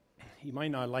You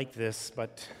might not like this,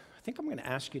 but I think I'm going to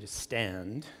ask you to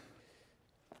stand.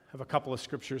 I have a couple of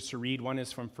scriptures to read. One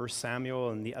is from 1 Samuel,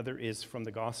 and the other is from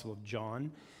the Gospel of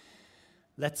John.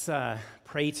 Let's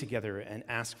pray together and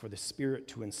ask for the Spirit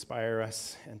to inspire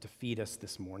us and to feed us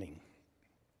this morning.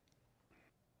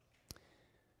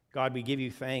 God, we give you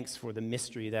thanks for the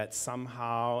mystery that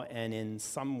somehow and in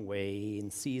some way, in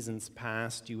seasons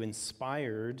past, you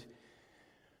inspired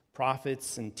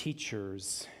prophets and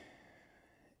teachers,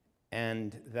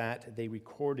 and that they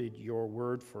recorded your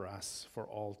word for us for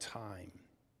all time.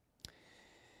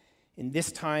 In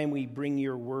this time, we bring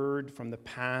your word from the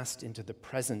past into the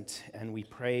present, and we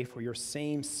pray for your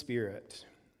same Spirit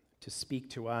to speak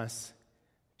to us,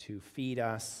 to feed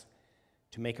us,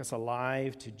 to make us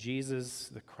alive to Jesus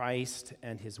the Christ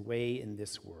and his way in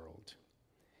this world.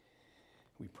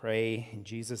 We pray in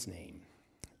Jesus' name,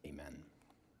 amen.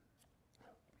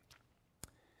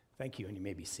 Thank you, and you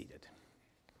may be seated.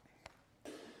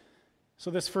 So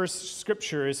this first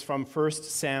scripture is from 1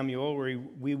 Samuel, where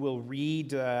we will read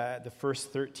the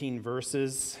first 13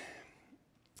 verses,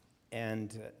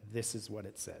 and this is what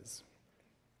it says.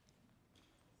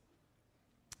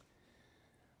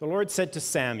 The Lord said to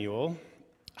Samuel,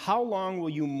 "How long will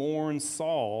you mourn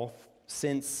Saul,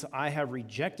 since I have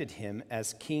rejected him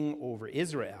as king over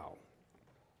Israel?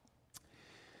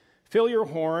 Fill your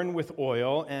horn with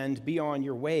oil and be on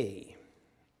your way.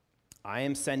 I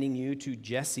am sending you to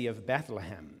Jesse of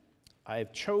Bethlehem. I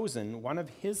have chosen one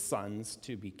of his sons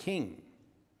to be king."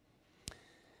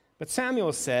 But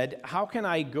Samuel said, "How can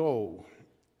I go?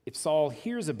 If Saul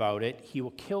hears about it, he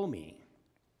will kill me."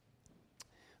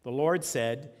 The Lord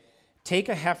said, "Take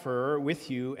a heifer with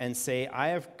you and say, 'I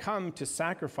have come to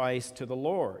sacrifice to the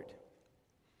Lord.'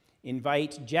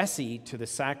 Invite Jesse to the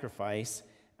sacrifice,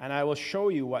 and I will show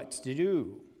you what to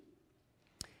do.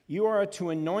 You are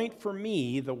to anoint for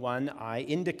me the one I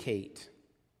indicate."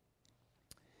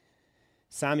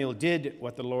 Samuel did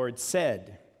what the Lord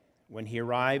said. When he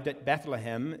arrived at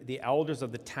Bethlehem, the elders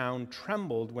of the town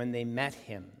trembled when they met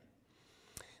him.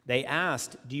 They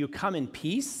asked, "Do you come in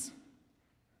peace?"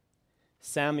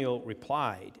 Samuel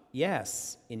replied,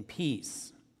 "Yes, in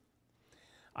peace.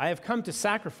 I have come to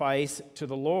sacrifice to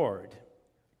the Lord.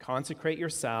 Consecrate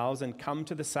yourselves and come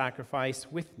to the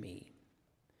sacrifice with me."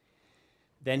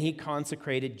 Then he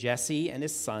consecrated Jesse and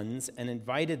his sons and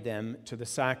invited them to the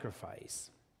sacrifice.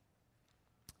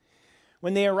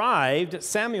 When they arrived,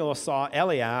 Samuel saw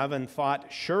Eliab and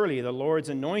thought, "Surely the Lord's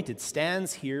anointed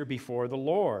stands here before the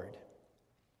Lord."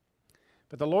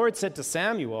 But the Lord said to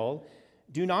Samuel,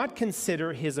 "Do not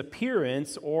consider his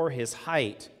appearance or his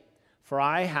height, for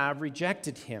I have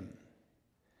rejected him.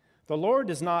 The Lord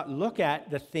does not look at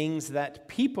the things that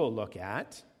people look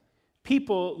at.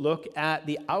 People look at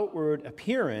the outward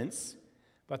appearance,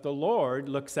 but the Lord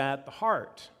looks at the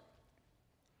heart."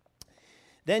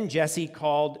 Then Jesse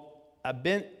called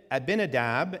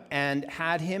Abinadab and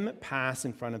had him pass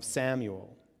in front of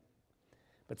Samuel.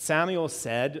 But Samuel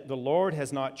said, "The Lord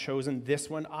has not chosen this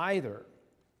one either."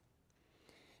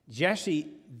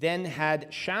 Jesse then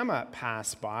had Shammah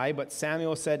pass by, but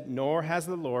Samuel said, "Nor has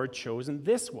the Lord chosen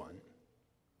this one."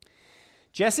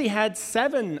 Jesse had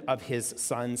 7 of his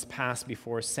sons pass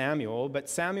before Samuel, but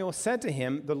Samuel said to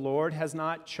him, "The Lord has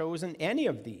not chosen any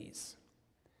of these."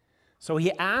 So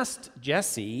he asked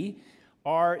Jesse,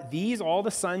 "Are these all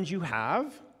the sons you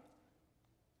have?"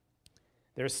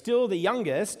 "They're still the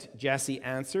youngest," Jesse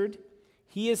answered.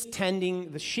 "He is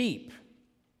tending the sheep."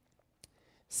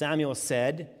 Samuel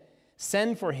said,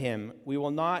 "Send for him. We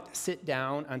will not sit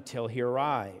down until he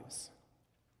arrives."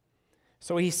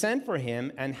 So he sent for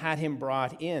him and had him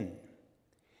brought in.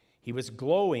 He was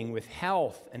glowing with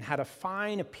health and had a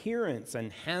fine appearance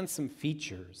and handsome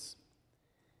features.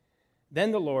 Then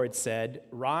the Lord said,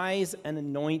 "Rise and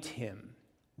anoint him.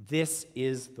 This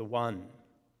is the one."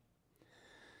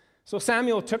 So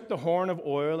Samuel took the horn of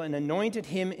oil and anointed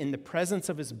him in the presence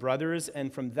of his brothers,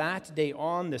 and from that day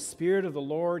on the Spirit of the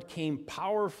Lord came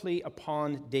powerfully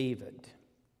upon David.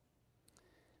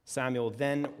 Samuel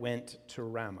then went to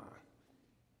Ramah.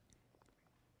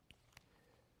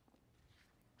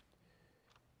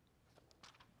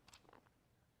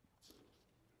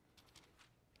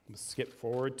 We'll skip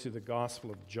forward to the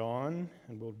Gospel of John,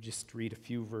 and we'll just read a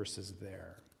few verses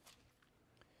there.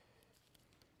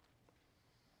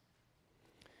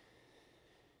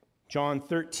 John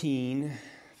 13,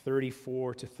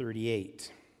 34 to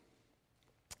 38.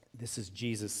 This is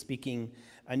Jesus speaking.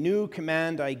 "A new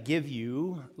command I give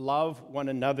you, love one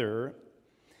another.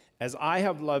 As I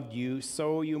have loved you,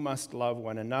 so you must love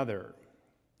one another.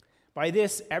 By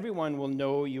this, everyone will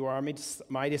know you are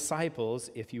my disciples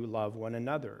if you love one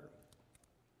another.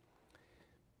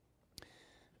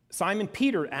 Simon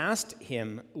Peter asked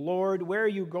him, "Lord, where are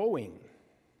you going?"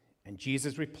 And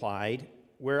Jesus replied,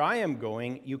 "Where I am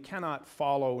going, you cannot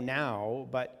follow now,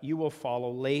 but you will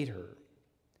follow later."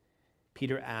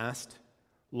 Peter asked,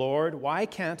 "Lord, why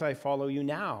can't I follow you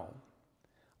now?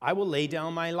 I will lay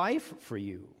down my life for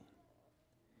you."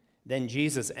 Then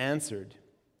Jesus answered,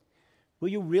 "Will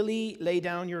you really lay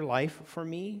down your life for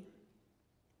me?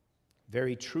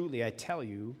 Very truly, I tell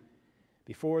you,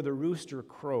 before the rooster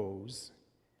crows,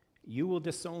 you will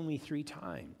disown me 3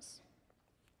 times."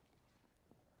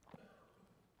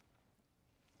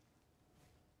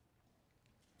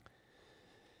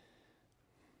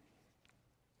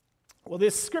 Well,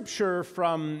 this scripture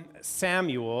from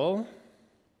Samuel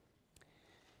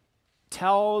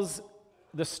tells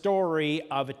the story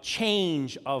of a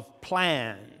change of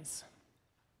plans.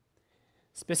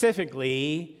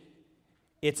 Specifically,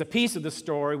 it's a piece of the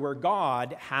story where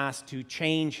God has to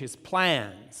change his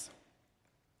plans.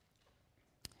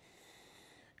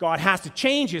 God has to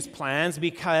change his plans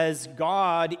because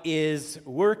God is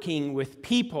working with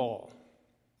people.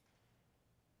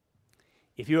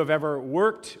 If you have ever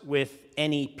worked with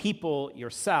any people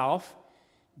yourself,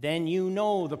 then you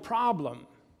know the problem.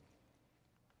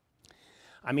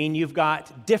 I mean, you've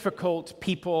got difficult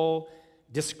people,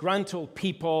 disgruntled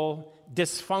people,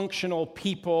 dysfunctional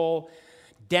people,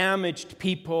 damaged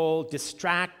people,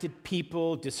 distracted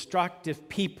people, destructive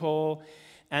people,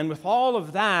 and with all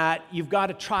of that, you've got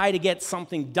to try to get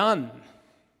something done.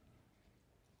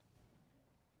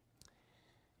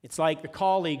 It's like the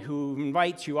colleague who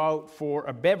invites you out for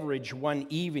a beverage one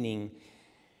evening.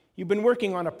 You've been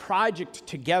working on a project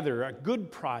together, a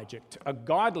good project, a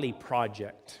godly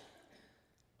project.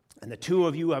 And the two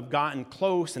of you have gotten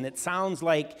close, and it sounds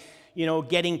like,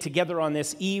 getting together on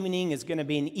this evening is going to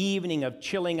be an evening of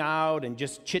chilling out and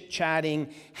just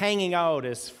chit-chatting, hanging out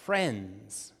as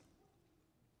friends.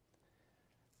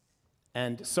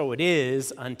 And so it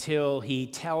is until he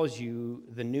tells you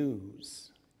the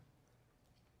news.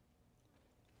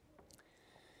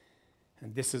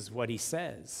 And this is what he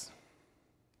says.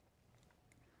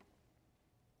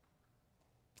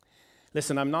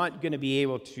 Listen, I'm not going to be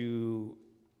able to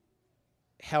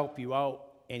help you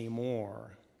out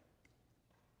anymore.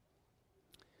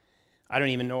 I don't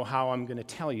even know how I'm going to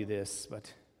tell you this,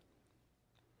 but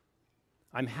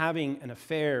I'm having an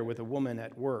affair with a woman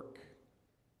at work.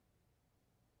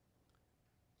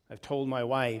 I've told my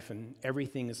wife, and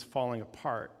everything is falling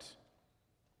apart.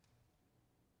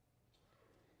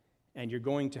 And you're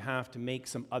going to have to make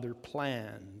some other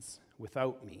plans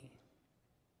without me.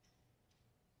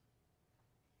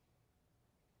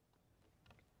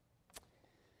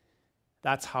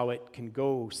 That's how it can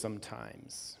go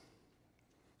sometimes.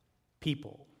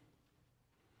 People,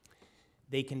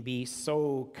 they can be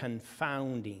so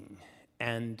confounding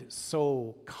and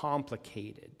so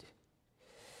complicated.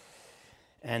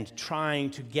 And trying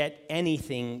to get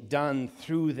anything done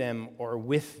through them or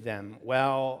with them,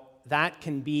 well, that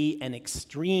can be an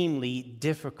extremely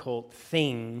difficult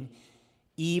thing,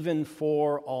 even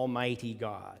for Almighty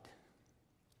God.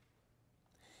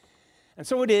 And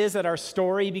so it is that our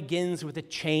story begins with a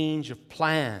change of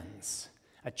plans.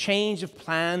 A change of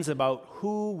plans about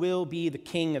who will be the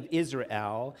king of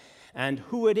Israel and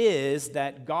who it is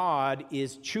that God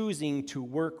is choosing to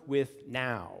work with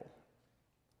now.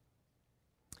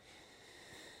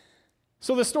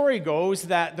 So the story goes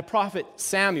that the prophet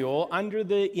Samuel, under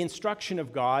the instruction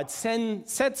of God,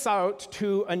 sets out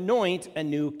to anoint a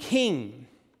new king.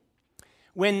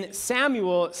 When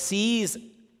Samuel sees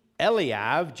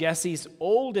Eliab, Jesse's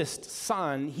oldest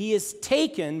son, he is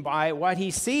taken by what he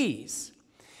sees.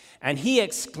 And he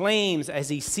exclaims as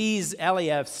he sees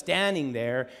Eliab standing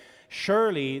there,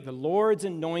 "Surely the Lord's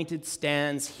anointed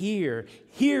stands here.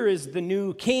 Here is the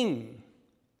new king."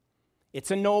 It's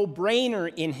a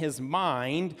no-brainer in his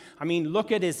mind. I mean,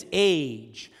 look at his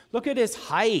age. Look at his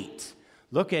height.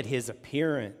 Look at his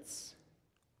appearance.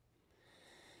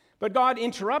 But God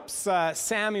interrupts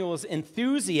Samuel's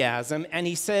enthusiasm, and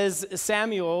he says,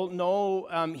 "Samuel, no,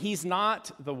 he's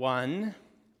not the one."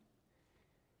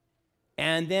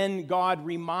 And then God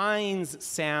reminds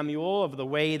Samuel of the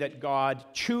way that God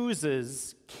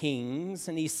chooses kings,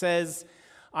 and he says,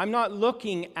 "I'm not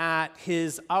looking at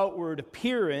his outward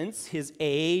appearance, his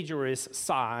age, or his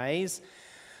size.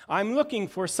 I'm looking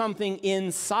for something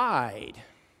inside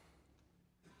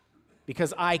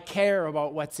because I care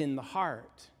about what's in the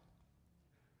heart."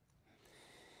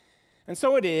 And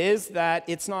so it is that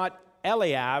it's not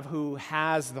Eliab who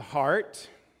has the heart,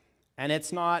 and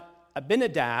it's not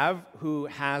Abinadab who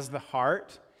has the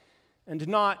heart, and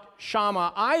not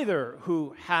Shammah either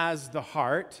who has the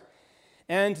heart.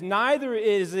 And neither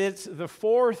is it the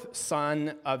fourth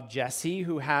son of Jesse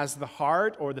who has the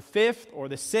heart, or the fifth, or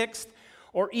the sixth,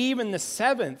 or even the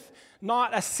seventh.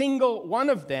 Not a single one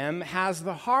of them has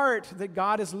the heart that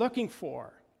God is looking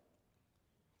for.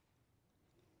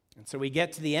 And so we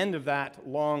get to the end of that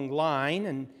long line,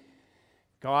 and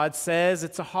God says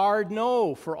it's a hard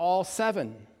no for all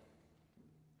seven.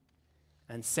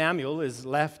 And Samuel is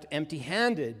left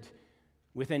empty-handed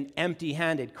with an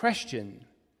empty-handed question.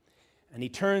 And he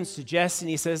turns to Jesse and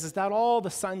he says, "Is that all the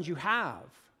sons you have?"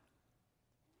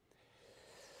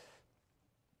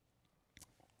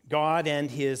 God and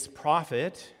his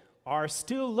prophet are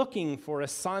still looking for a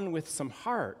son with some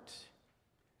heart,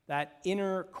 that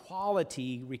inner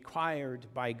quality required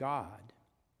by God.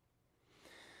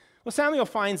 Well, Samuel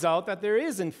finds out that there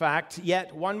is, in fact,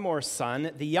 yet one more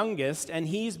son, the youngest, and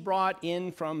he's brought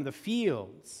in from the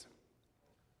fields.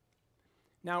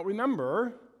 Now,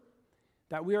 remember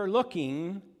that we are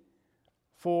looking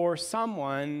for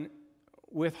someone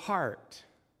with heart.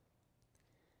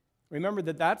 Remember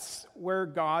that that's where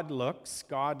God looks.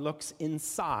 God looks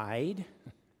inside.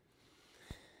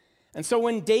 And so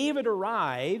when David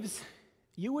arrives,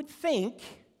 you would think,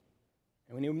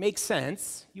 and when it would make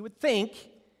sense, you would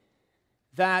think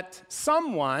that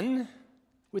someone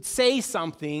would say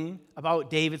something about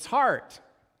David's heart.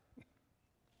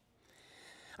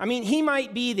 I mean, he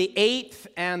might be the eighth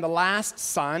and the last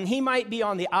son. He might be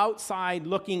on the outside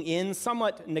looking in,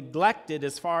 somewhat neglected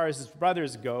as far as his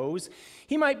brothers goes.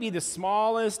 He might be the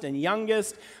smallest and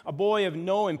youngest, a boy of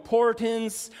no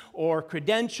importance or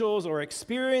credentials or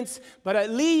experience, but at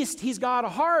least he's got a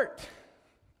heart.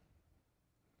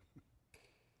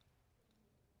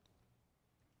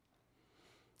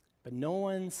 But no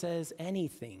one says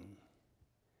anything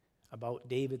about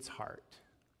David's heart.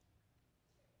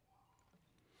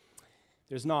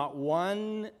 There's not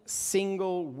one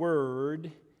single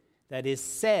word that is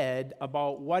said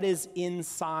about what is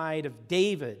inside of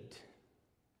David.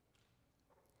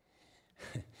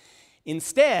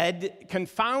 Instead,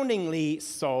 confoundingly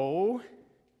so,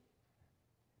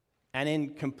 and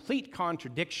in complete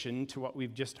contradiction to what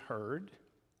we've just heard,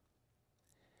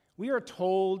 we are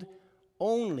told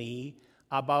only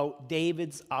about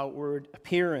David's outward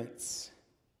appearance.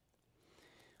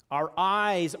 Our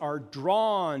eyes are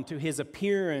drawn to his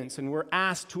appearance, and we're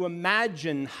asked to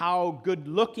imagine how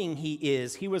good-looking he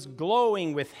is. He was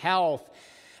glowing with health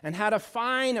and had a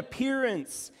fine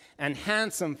appearance and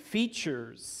handsome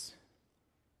features.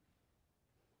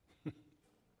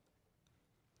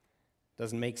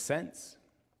 Doesn't make sense.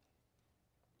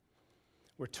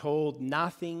 We're told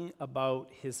nothing about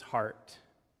his heart.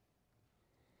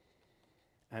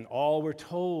 And all we're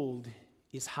told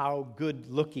is how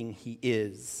good-looking he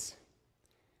is.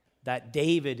 That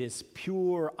David is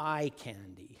pure eye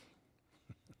candy.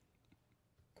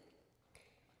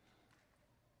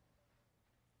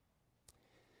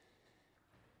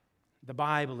 The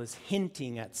Bible is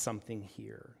hinting at something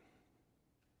here.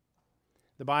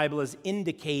 The Bible is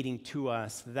indicating to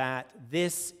us that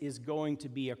this is going to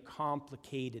be a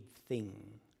complicated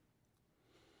thing.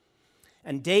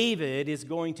 And David is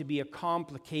going to be a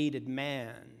complicated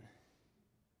man.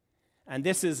 And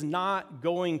this is not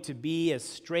going to be as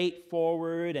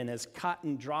straightforward and as cut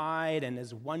and dried and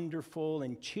as wonderful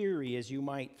and cheery as you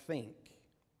might think.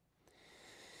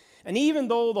 And even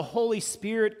though the Holy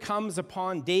Spirit comes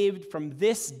upon David from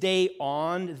this day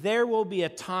on, there will be a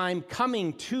time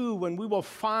coming too when we will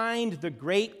find the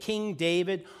great King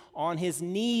David on his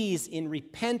knees in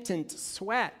repentant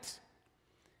sweat.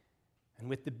 And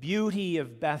with the beauty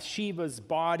of Bathsheba's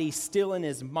body still in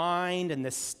his mind and the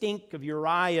stink of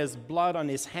Uriah's blood on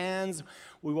his hands,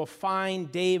 we will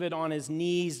find David on his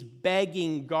knees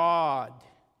begging God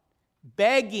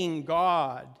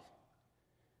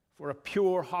for a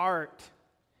pure heart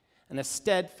and a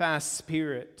steadfast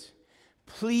spirit,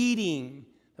 pleading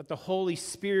that the Holy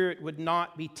Spirit would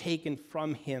not be taken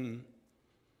from him.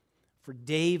 For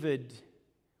David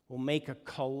will make a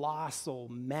colossal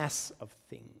mess of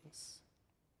things.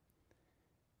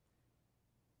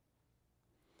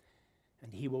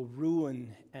 And he will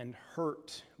ruin and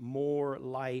hurt more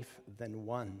life than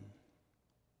one.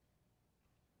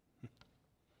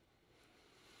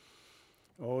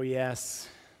 Oh, yes,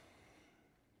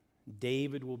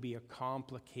 David will be a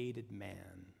complicated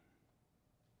man.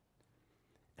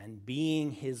 And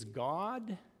being his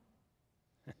God,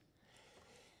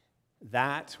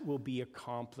 that will be a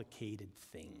complicated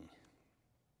thing.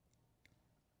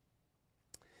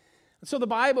 So the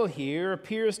Bible here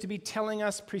appears to be telling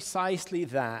us precisely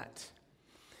that.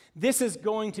 This is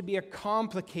going to be a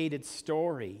complicated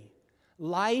story.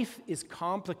 Life is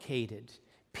complicated.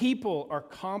 People are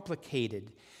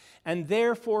complicated, and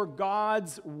therefore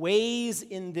God's ways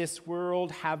in this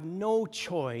world have no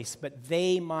choice, but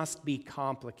they must be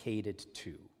complicated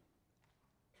too.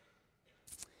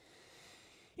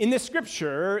 In the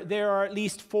scripture, there are at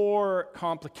least 4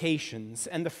 complications,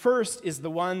 and the first is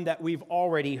the one that we've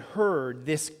already heard,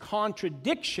 this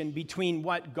contradiction between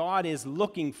what God is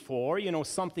looking for,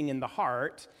 something in the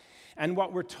heart, and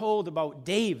what we're told about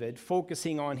David,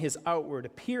 focusing on his outward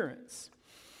appearance.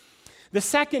 The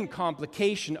second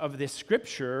complication of this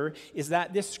scripture is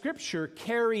that this scripture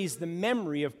carries the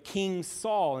memory of King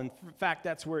Saul. In fact,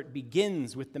 that's where it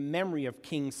begins, with the memory of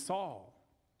King Saul.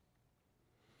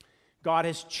 God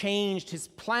has changed his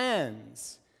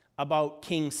plans about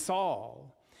King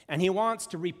Saul, and he wants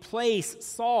to replace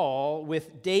Saul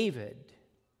with David.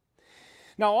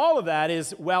 Now, all of that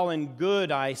is well and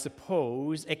good, I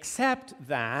suppose, except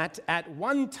that at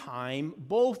one time,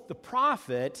 both the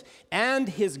prophet and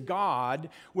his God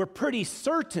were pretty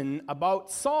certain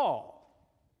about Saul.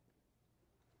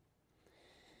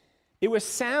 It was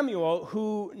Samuel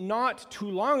who, not too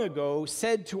long ago,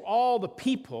 said to all the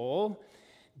people,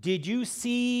 "Did you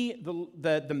see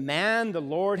the man the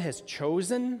Lord has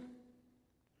chosen?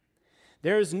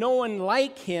 There is no one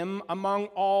like him among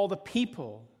all the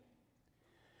people."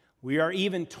 We are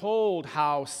even told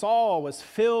how Saul was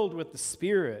filled with the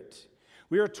Spirit.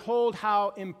 We are told how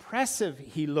impressive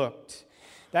he looked,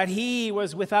 that he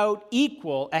was without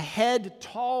equal, a head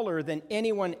taller than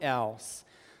anyone else.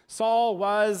 Saul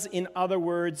was, in other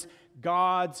words,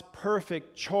 God's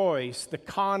perfect choice, the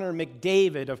Connor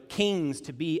McDavid of kings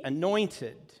to be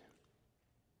anointed.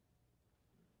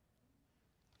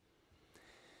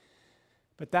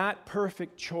 But that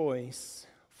perfect choice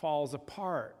falls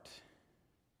apart,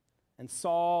 and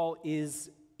Saul is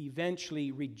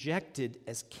eventually rejected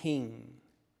as king.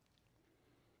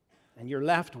 And you're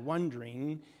left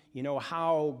wondering,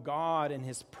 how God and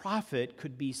his prophet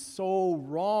could be so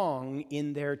wrong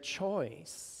in their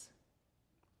choice.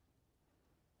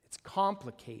 It's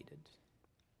complicated.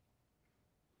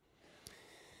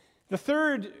 The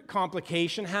third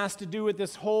complication has to do with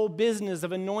this whole business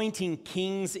of anointing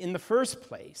kings in the first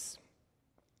place.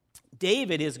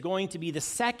 David is going to be the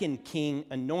second king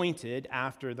anointed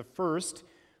after the first,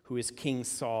 who is King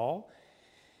Saul,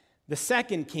 the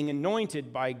second king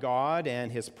anointed by God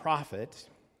and his prophet.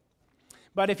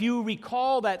 But if you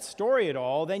recall that story at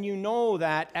all, then you know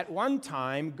that at one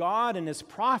time, God and his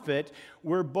prophet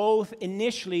were both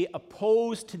initially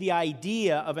opposed to the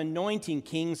idea of anointing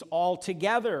kings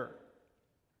altogether.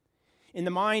 In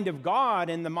the mind of God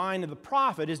and the mind of the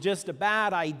prophet, is just a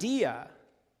bad idea.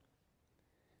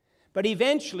 But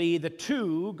eventually, the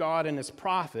two, God and his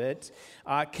prophet,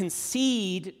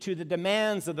 concede to the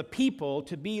demands of the people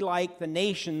to be like the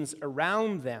nations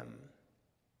around them.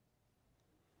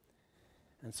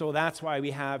 And so that's why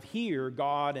we have here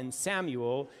God and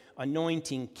Samuel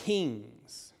anointing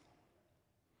kings.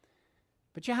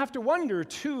 But you have to wonder,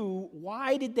 too,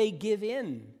 why did they give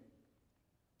in?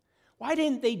 Why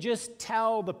didn't they just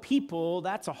tell the people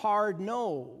that's a hard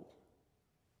no?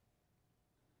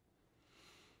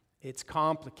 It's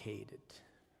complicated.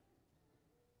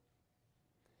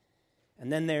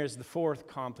 And then there's the fourth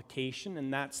complication,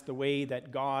 and that's the way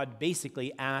that God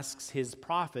basically asks his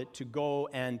prophet to go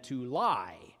and to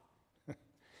lie,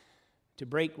 to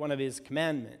break one of his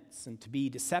commandments and to be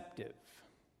deceptive.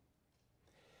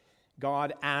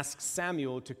 God asks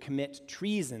Samuel to commit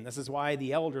treason. This is why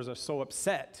the elders are so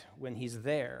upset when he's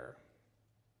there.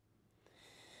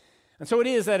 And so it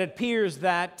is that it appears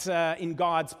that in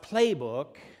God's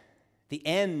playbook, the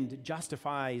end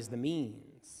justifies the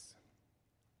means.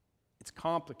 It's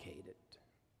complicated.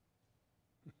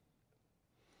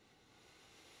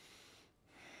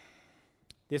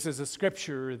 This is a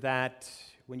scripture that,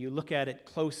 when you look at it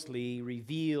closely,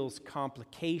 reveals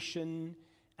complication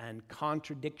and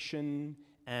contradiction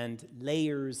and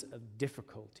layers of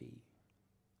difficulty.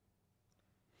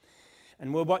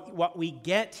 And what we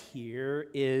get here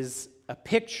is a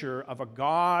picture of a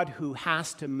God who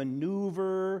has to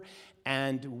maneuver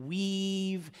and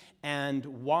weave and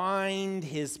wind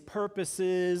his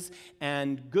purposes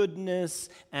and goodness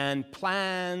and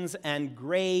plans and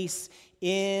grace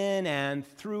in and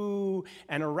through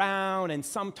and around and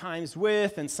sometimes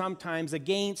with and sometimes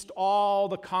against all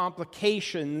the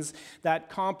complications that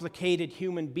complicated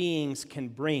human beings can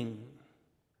bring.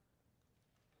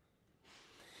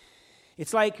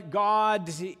 It's like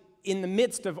God, in the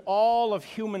midst of all of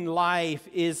human life,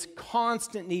 is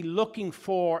constantly looking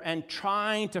for and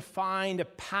trying to find a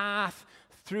path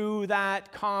through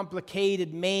that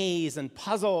complicated maze and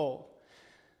puzzle.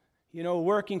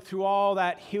 Working through all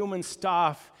that human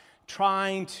stuff,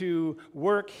 trying to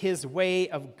work his way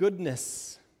of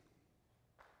goodness.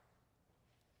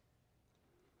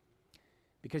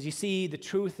 Because you see, the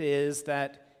truth is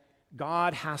that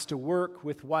God has to work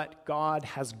with what God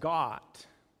has got.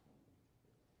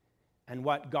 And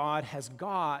what God has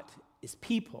got is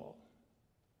people.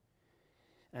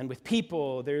 And with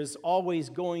people, there's always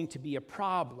going to be a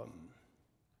problem.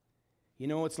 You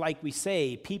know, it's like we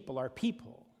say, people are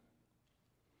people.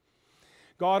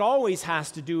 God always has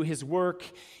to do his work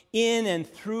in and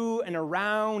through and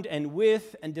around and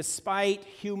with and despite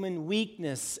human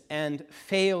weakness and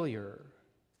failure.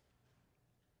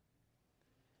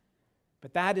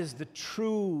 But that is the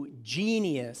true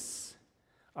genius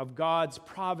of God's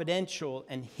providential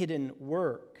and hidden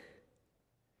work.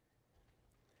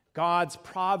 God's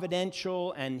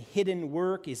providential and hidden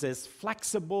work is as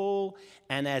flexible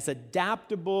and as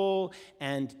adaptable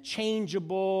and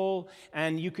changeable,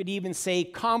 and you could even say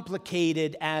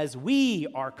complicated as we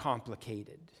are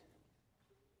complicated.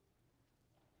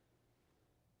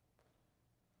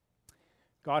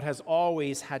 God has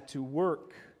always had to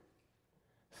work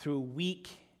through weak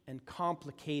and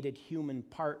complicated human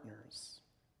partners.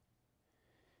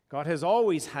 God has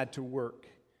always had to work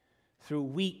through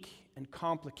weak and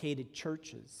complicated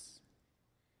churches,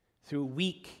 through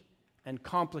weak and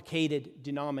complicated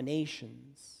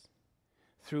denominations,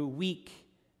 through weak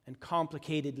and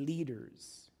complicated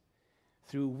leaders,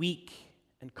 through weak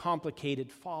and complicated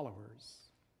followers.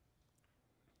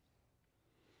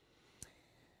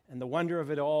 And the wonder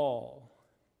of it all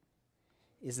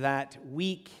is that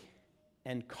weak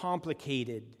and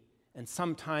complicated and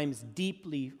sometimes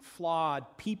deeply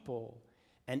flawed people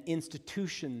and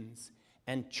institutions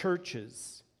and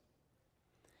churches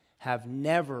have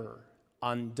never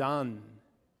undone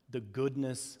the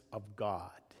goodness of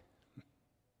God.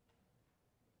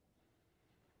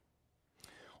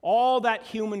 All that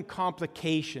human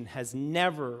complication has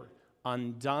never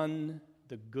undone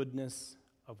the goodness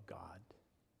of God.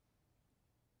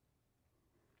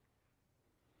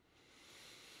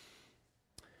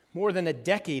 More than a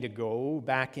decade ago,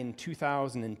 back in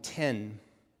 2010,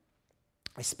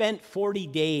 I spent 40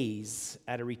 days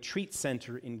at a retreat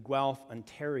center in Guelph,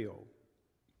 Ontario.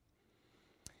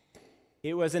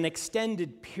 It was an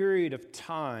extended period of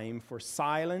time for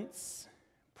silence,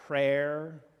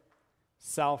 prayer,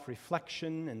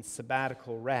 self-reflection, and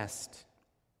sabbatical rest.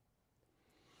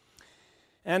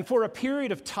 And for a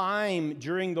period of time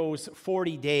during those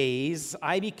 40 days,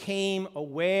 I became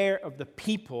aware of the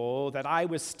people that I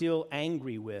was still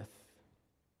angry with.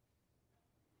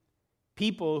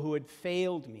 People who had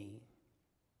failed me.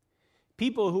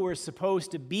 People who were supposed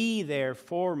to be there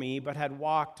for me but had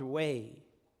walked away.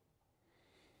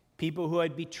 People who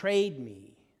had betrayed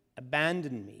me,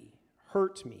 abandoned me,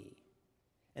 hurt me,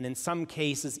 and in some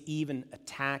cases even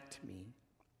attacked me.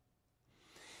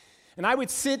 And I would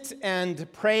sit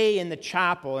and pray in the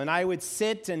chapel, and I would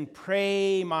sit and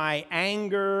pray my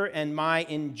anger and my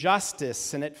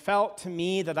injustice, and it felt to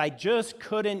me that I just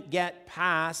couldn't get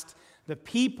past the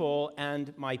people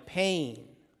and my pain.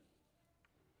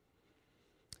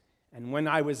 And when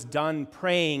I was done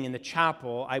praying in the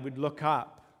chapel, I would look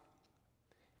up,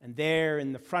 and there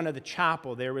in the front of the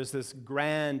chapel, there was this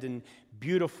grand and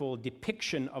beautiful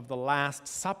depiction of the Last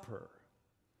Supper.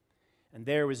 And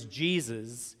there was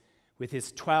Jesus with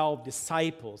his 12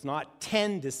 disciples, not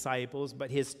 10 disciples, but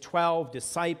his 12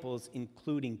 disciples,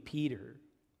 including Peter.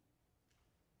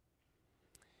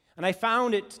 And I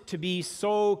found it to be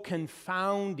so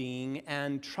confounding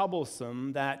and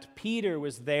troublesome that Peter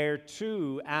was there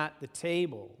too at the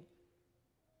table.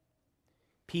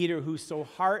 Peter, who so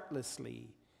heartlessly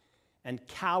and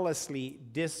callously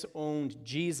disowned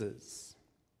Jesus.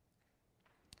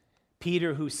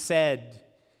 Peter, who said,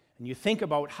 and you think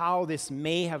about how this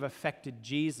may have affected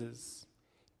Jesus.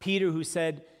 Peter, who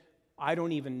said, I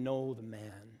don't even know the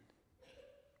man.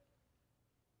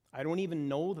 I don't even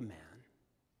know the man.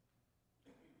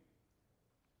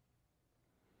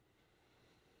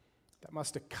 That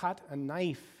must have cut a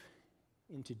knife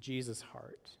into Jesus'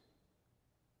 heart.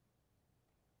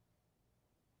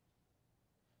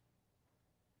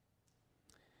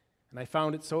 And I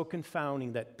found it so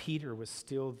confounding that Peter was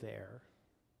still there.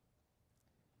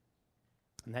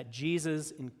 And that Jesus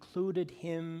included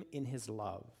him in his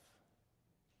love.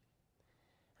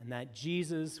 And that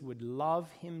Jesus would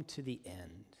love him to the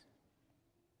end.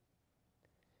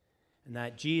 And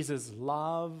that Jesus'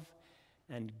 love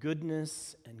and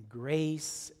goodness and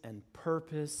grace and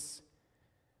purpose,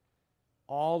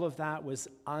 all of that was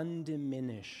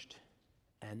undiminished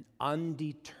and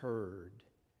undeterred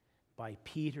by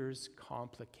Peter's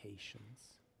complications.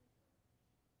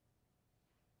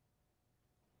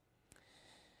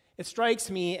 It strikes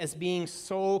me as being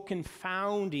so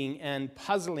confounding and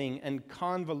puzzling and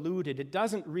convoluted. It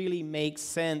doesn't really make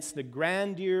sense. The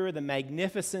grandeur, the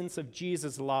magnificence of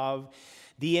Jesus' love,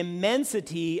 the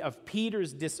immensity of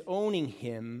Peter's disowning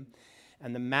him,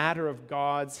 and the matter of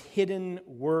God's hidden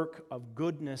work of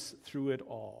goodness through it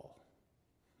all.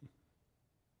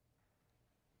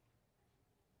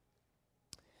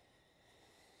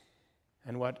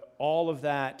 And what all of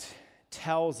that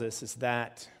tells us is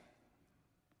that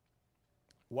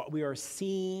what we are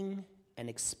seeing and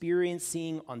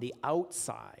experiencing on the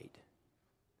outside,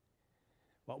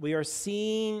 what we are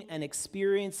seeing and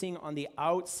experiencing on the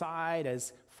outside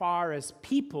as far as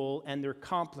people and their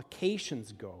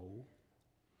complications go,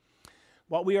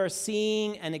 what we are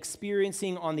seeing and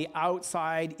experiencing on the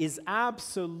outside is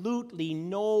absolutely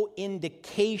no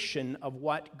indication of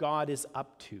what God is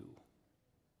up to,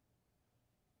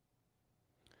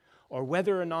 or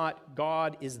whether or not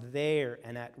God is there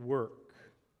and at work.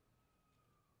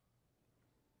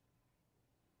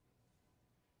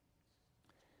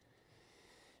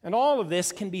 And all of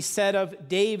this can be said of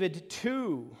David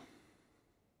too.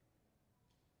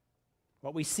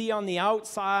 What we see on the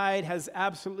outside has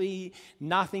absolutely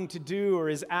nothing to do or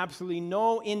is absolutely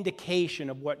no indication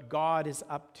of what God is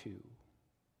up to.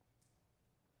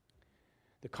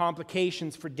 The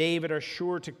complications for David are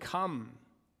sure to come,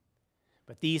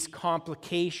 but these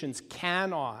complications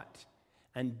cannot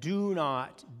and do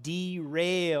not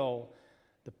derail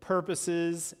the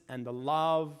purposes and the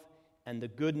love and the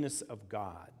goodness of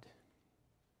God.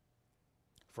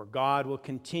 For God will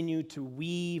continue to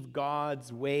weave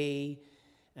God's way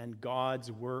and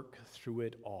God's work through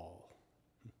it all.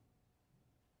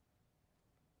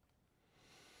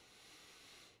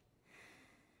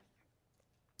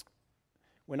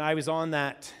 When I was on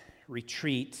that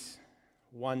retreat,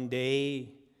 one day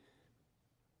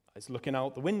I was looking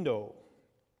out the window,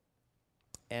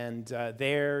 and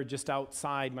there, just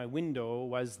outside my window,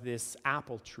 was this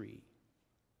apple tree.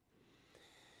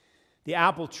 The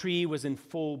apple tree was in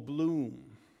full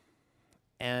bloom,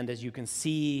 and as you can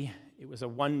see, it was a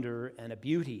wonder and a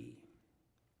beauty.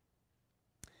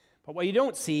 But what you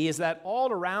don't see is that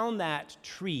all around that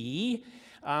tree,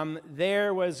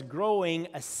 there was growing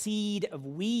a seed of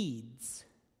weeds,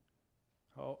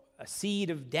 a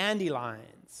seed of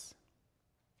dandelions.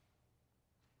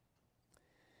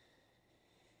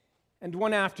 And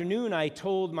one afternoon, I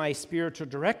told my spiritual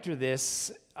director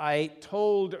this. I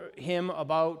told him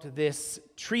about this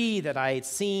tree that I had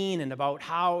seen and about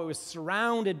how it was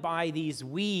surrounded by these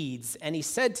weeds. And he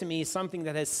said to me something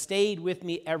that has stayed with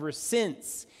me ever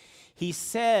since. He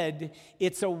said,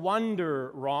 "It's a wonder,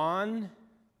 Ron.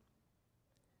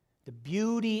 The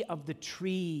beauty of the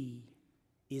tree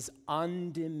is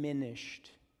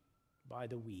undiminished by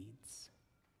the weeds."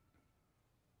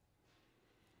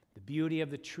 The beauty of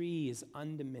the tree is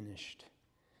undiminished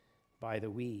by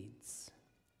the weeds.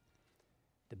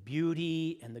 The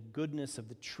beauty and the goodness of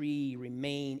the tree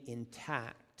remain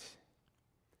intact.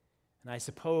 And I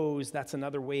suppose that's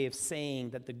another way of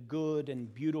saying that the good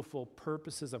and beautiful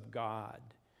purposes of God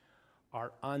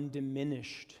are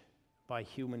undiminished by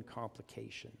human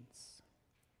complications.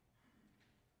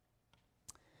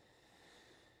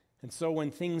 And so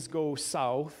when things go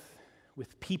south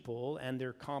with people and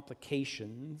their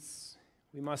complications,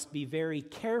 we must be very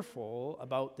careful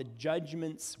about the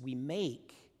judgments we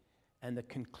make and the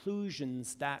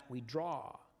conclusions that we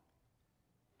draw.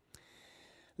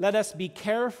 Let us be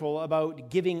careful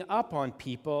about giving up on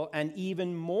people, and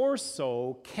even more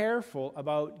so, careful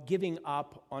about giving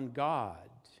up on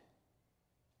God.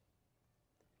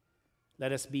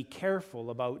 Let us be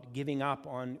careful about giving up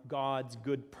on God's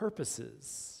good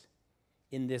purposes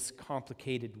in this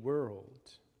complicated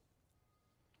world.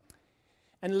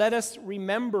 And let us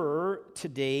remember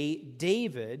today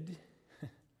David.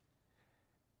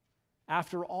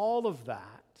 After all of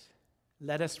that,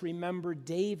 let us remember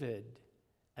David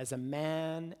as a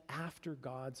man after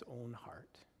God's own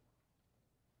heart.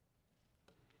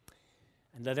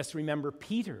 And let us remember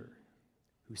Peter,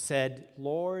 who said,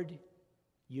 "Lord,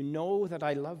 you know that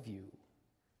I love you."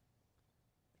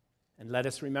 And let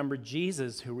us remember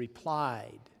Jesus, who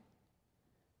replied,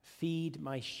 "Feed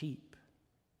my sheep."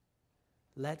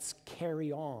 Let's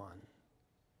carry on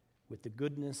with the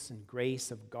goodness and grace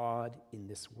of God in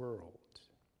this world.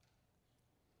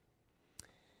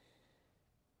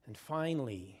 And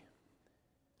finally,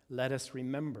 let us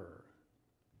remember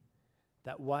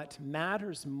that what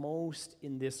matters most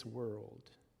in this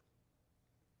world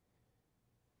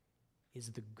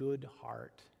is the good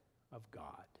heart of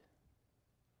God.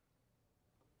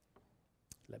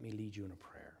 Let me lead you in a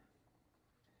prayer.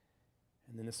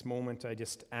 And in this moment, I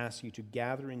just ask you to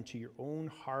gather into your own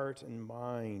heart and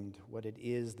mind what it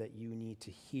is that you need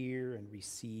to hear and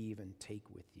receive and take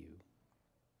with you.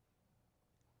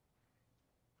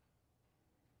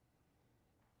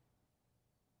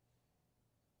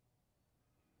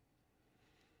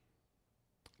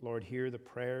 Lord, hear the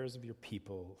prayers of your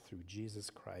people through Jesus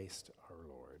Christ our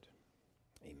Lord.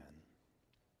 Amen.